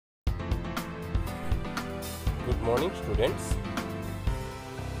Good morning, students.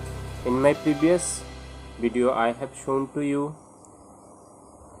 In my previous video I have shown to you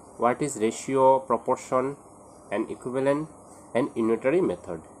what is ratio, proportion and equivalent and unitary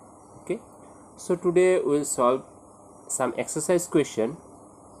method. Okay, so today we will solve some exercise question.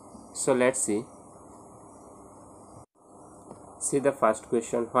 So let's see the first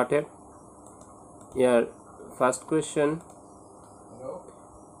question. What are here? First question: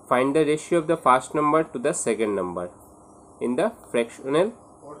 find the ratio of the first number to the second number in the fractional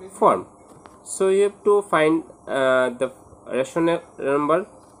form. So you have to find the rational number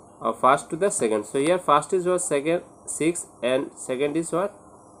of first to the second. So here first is what, second 6 and second is what,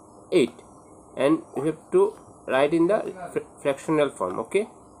 8, and you have to write in the fractional form. Okay,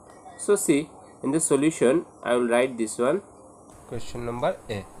 so see, in the solution I will write this one. Question number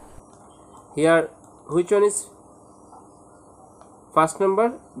A. Here which one is first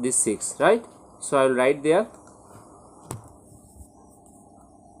number? This 6, right? So I will write there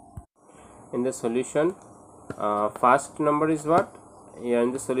in the solution. First number is what? Here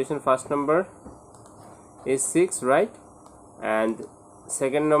in the solution first number is 6, right? And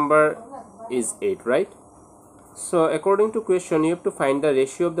second number is 8, right? So according to question you have to find the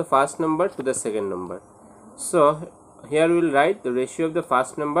ratio of the first number to the second number. So here we will write the ratio of the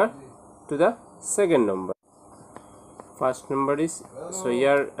first number to the second number. First number is, so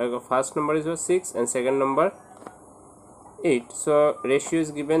here first number is 6 and second number 8. So ratio is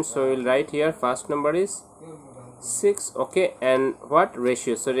given, so we will write here first number is 6. Okay, and what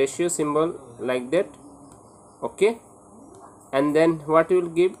ratio? So ratio symbol like that. Okay, and then what we will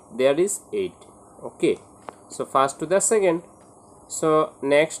give there is 8. Okay, so first to the second. So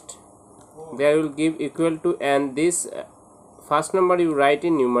next there will give equal to, and this first number you write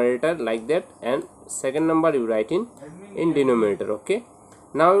in numerator like that, and second number you write in denominator. Okay,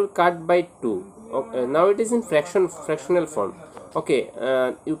 now you cut by 2. Okay, now it is in fractional form. Okay,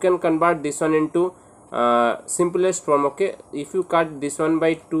 you can convert this one into simplest form. Okay, if you cut this one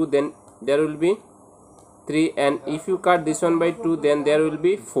by 2, then there will be 3, and if you cut this one by 2, then there will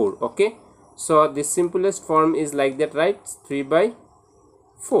be 4. Okay, so the simplest form is like that, right? 3 by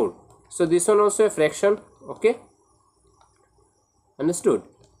 4. So this one also a fraction. Okay, understood?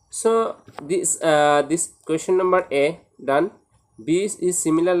 So this question number A done. B is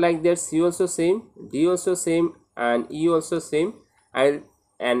similar like that. C also same, D also same, and E also same. And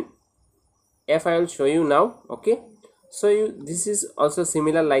F I will show you now. Okay, so this is also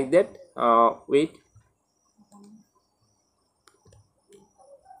similar like that. Wait,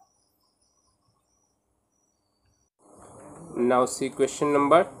 now see question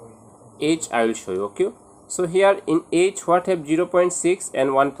number H I will show you. Okay, so here in H what have 0.6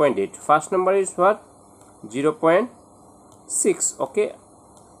 and 1.8. First number is what, 0.6. Okay,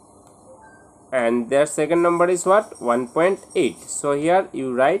 and their second number is what, 1.8. So here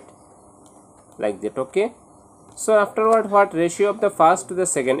you write like that. Okay, so afterward what, ratio of the first to the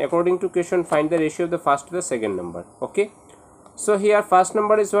second. According to question find the ratio of the first to the second number. Okay, so here first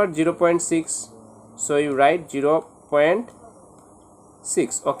number is what, 0.6. so you write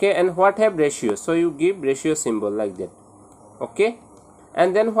 0.6. okay, and what have ratio? So you give ratio symbol like that. Okay,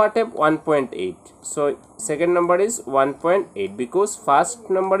 and then what have 1.8. so second number is 1.8 because first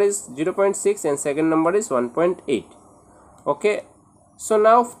number is 0.6 and second number is 1.8. okay, so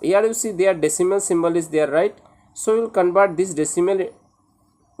now here you see their decimal symbol is there, right? So we will convert this decimal, we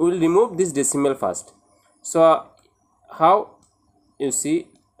will remove this decimal first. So how, you see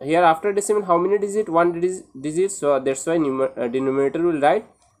here after decimal how many digit? 1 digit. So that's why denominator will write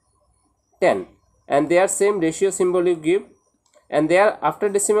 10, and their same ratio symbol you give, and there after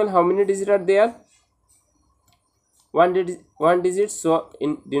decimal how many digit are there? 1 digit. So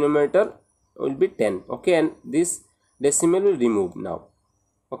in denominator will be 10. Okay, and this decimal will remove now.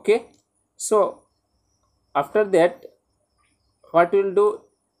 Okay, so after that what we will do,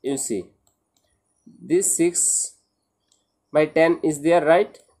 you see this 6 by 10 is there,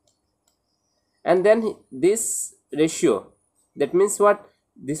 right? And then this ratio, that means what,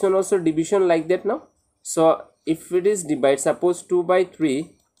 this one also division like that now. So if it is divide, suppose 2 by 3,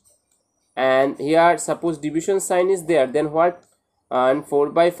 and here suppose division sign is there, then what, and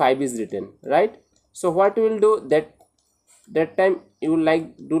 4 by 5 is written, right? So what we will do, that time you will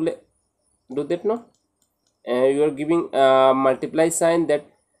like do that, no? You are giving multiply sign, that,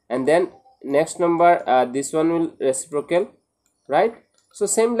 and then next number this one will reciprocal, right? So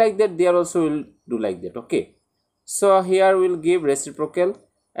same like that there also will do like that. Okay, so here we will give reciprocal,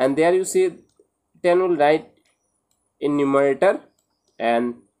 and there you see 10 will write in numerator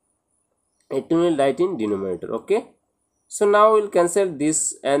and 18 will write in denominator. Okay, so now we will cancel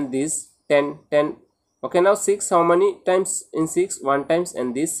this and this, 10 Okay, now 6, how many times in 6? 1 times,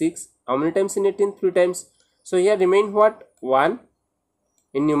 and this 6 how many times in 18? 3 times. So here remain what? 1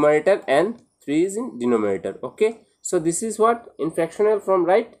 in numerator and 3 is in denominator. Okay, so this is what in fractional form,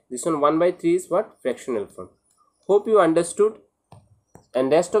 right? This one 1 by 3 is what? Fractional form. Hope you understood,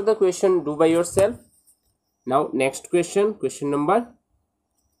 and rest of the question do by yourself. Now next question, question number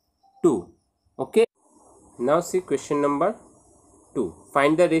 2. Okay, now see question number 2.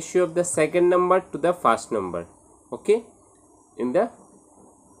 Find the ratio of the second number to the first number, okay, in the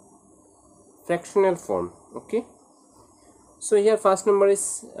fractional form. Okay, so here first number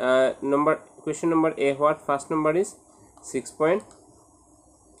is question number A, what? First number is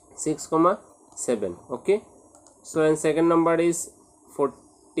 6.6, 7. Okay, so and second number is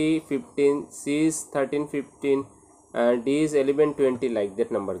 40, 15, C is 13, 15, D is 11, 20, like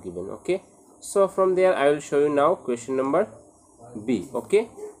that number given. Okay, so from there I will show you now question number B. Okay,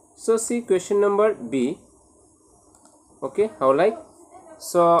 so see question number B. Okay, how like?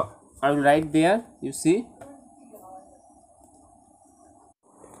 So I will write there, you see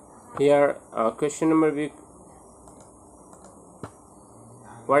here question number B.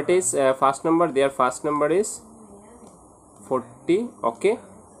 What is first number? Their first number is 40. Okay,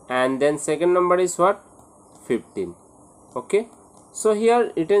 and then second number is what? 15. Okay, so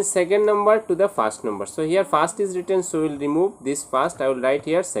here written second number to the first number. So here first is written, so we will remove this first. I will write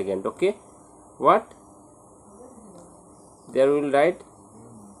here second. Okay, what? There we will write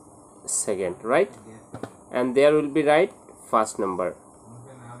second, right? And there will be write first number.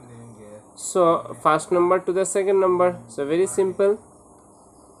 So first number to the second number. So very simple.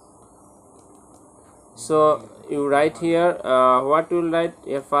 So you write here what you will write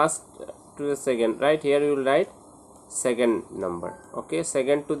here? First to the second, right? Here you will write second number. Okay,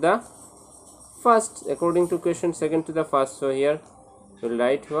 second to the first, according to question, second to the first. So here you will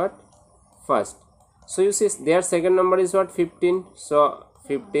write what? First. So you see their second number is what? 15. So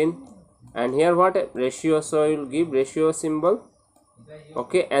 15, and here what? Ratio. So you will give ratio symbol.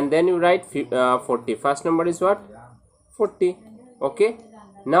 Okay, and then you write 40. First number is what? 40. Okay,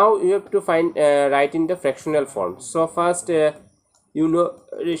 now you have to find write in the fractional form. So first you know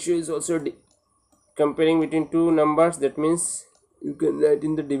ratio is also comparing between two numbers, that means you can write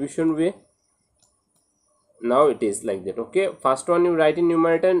in the division way. Now it is like that. Okay, first one you write in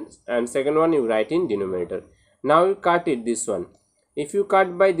numerator and second one you write in denominator. Now you cut it, this one. If you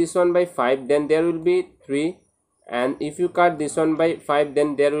cut by this one by 5, then there will be 3, and if you cut this one by 5,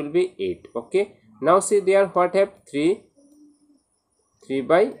 then there will be 8. Okay, now see there what have 3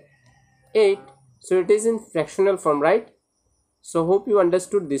 by 8. So it is in fractional form, right? So hope you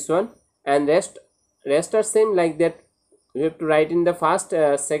understood this one, and rest are same like that. You have to write in the first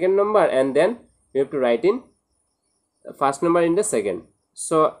second number, and then you have to write in first number in the second.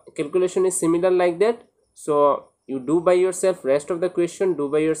 So calculation is similar like that. So you do by yourself, rest of the question do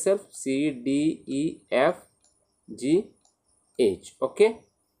by yourself. C, D, E, F, G, H. Okay,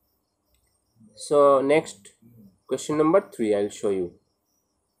 so next question number 3 I will show you.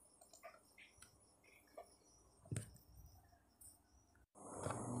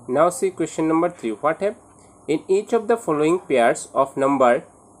 Now see question number 3. What have in each of the following pairs of number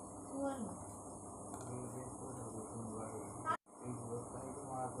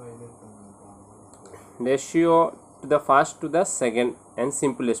ratio to the first to the second and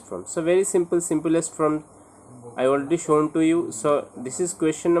simplest form. So very simple, simplest form I already shown to you. So this is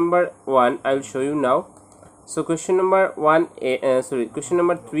question number 1. I will show you now. So question number 1A, question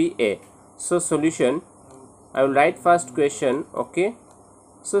number 3A. So solution, I will write first question. Okay,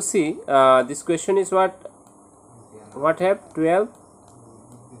 so see this question is what have 12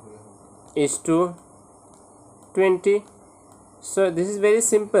 is to 20. So this is very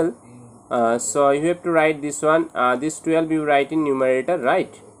simple. So you have to write this one, this 12 you write in numerator,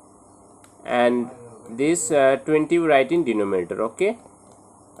 right? And this 20 you write in denominator. Okay,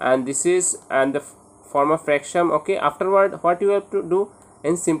 and this is and the form of fraction. Okay, afterward what you have to do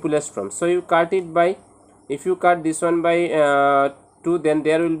in simplest form. So you cut it by, if you cut this one by 2, then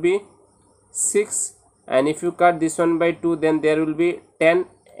there will be 6, and if you cut this one by 2, then there will be 10.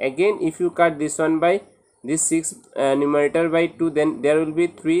 Again if you cut this one by this 6 numerator by 2, then there will be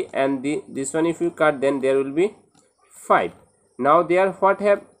 3, and this one if you cut, then there will be 5. Now there what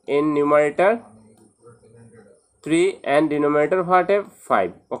have in numerator 3 and denominator what have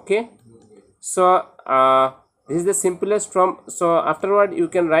 5. Okay, so this is the simplest form. So afterward you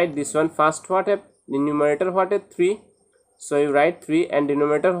can write this one. First what have the numerator what have 3, so you write 3, and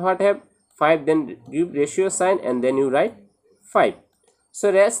denominator what have 5, then give ratio sign and then you write 5.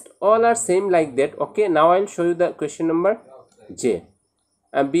 So rest all are same like that. Okay, now I will show you the question number J.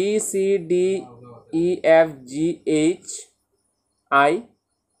 B, C, D, E, F, G, H, I,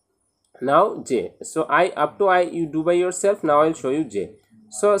 now J. So I, up to I you do by yourself. Now I'll show you J.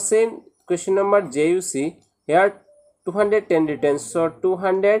 So same question number J, you see here 210 written. So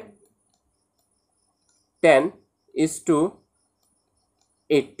 210 is to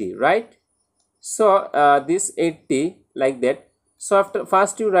 80, right? So this 80 like that. So after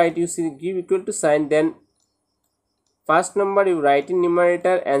first you write, you see give equal to sign, then first number you write in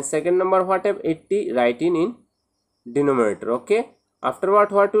numerator and second number whatever 80 write in denominator. Okay,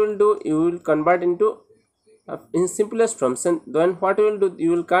 afterward what you will do, you will convert into in simplest forms, and then what you will do,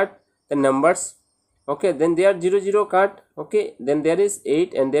 you will cut the numbers. Okay, then there are 0 0 cut. Okay, then there is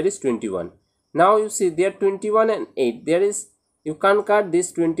 8 and there is 21. Now you see there 21 and 8, there is, you can't cut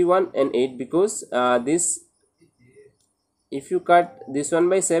this 21 and 8 because this, if you cut this one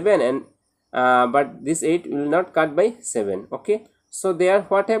by 7 and but this 8 will not cut by 7. Okay, so there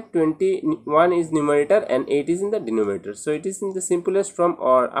what have 21 is numerator and 8 is in the denominator, so it is in the simplest form,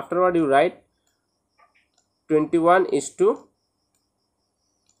 or afterward you write 21 is to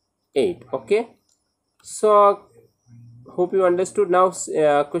 8. Okay, so hope you understood. Now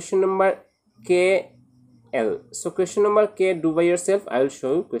question number K, L. So question number K do by yourself, I will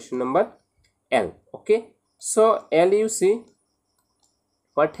show you question number L. Okay, so L, you see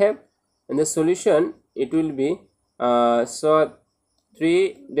what have in the solution, it will be so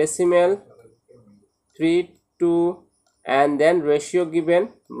 3 decimal 3 2 and then ratio given,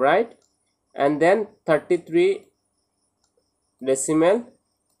 right, and then 33 decimal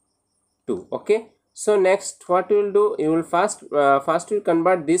 2. Okay, so next what you will do, you will first you will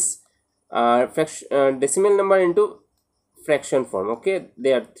convert this decimal number into fraction form. Okay,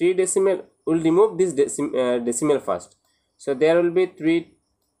 there are 3 decimal, will remove this decimal first, so there will be 3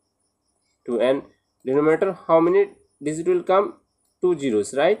 2 and denominator how many digit will come, 2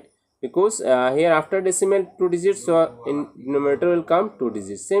 zeros, right, because here after decimal 2 digits, so in denominator will come 2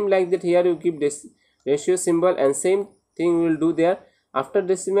 digits. Same like that here you keep this ratio symbol and same thing we will do there. After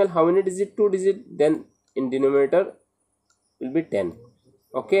decimal how many digit, 2 digit, then in denominator will be 10.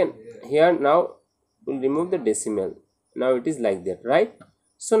 Okay, here now we'll remove the decimal. Now it is like that, right?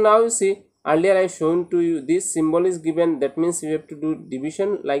 So now you see earlier I shown to you this symbol is given, that means you have to do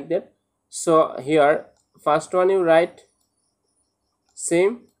division like that. So here first one you write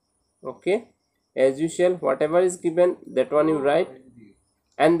same, okay, as usual whatever is given that one you write,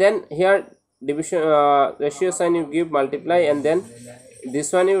 and then here division ratio sign you give, multiply, and then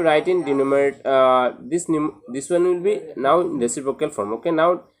this one you write in denominator. This one will be now in reciprocal form. Okay,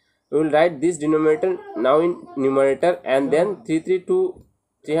 now we will write this denominator now in numerator, and then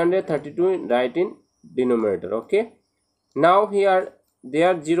 332 write in denominator. Okay, now here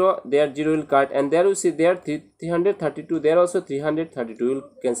there 0 will cut, and there you see there 332, there also 332 will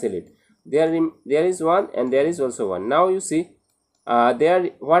cancel it. There is 1 and there is also 1. Now you see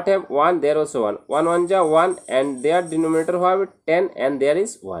there what have 1, there also 1, 1 1 ja 1, and their denominator have 10 and there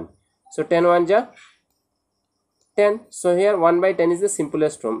is 1, so 10 1 ja 10. So here 1 by 10 is the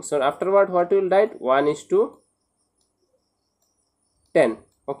simplest form. So afterward what you will write, 1 is to 10.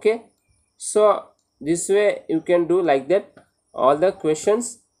 Okay, so this way you can do like that all the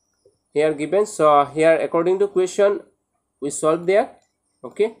questions here given. So here according to question we solve there.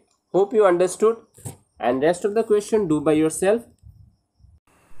 Okay, hope you understood, and rest of the question do by yourself.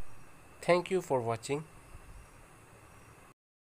 Thank you for watching.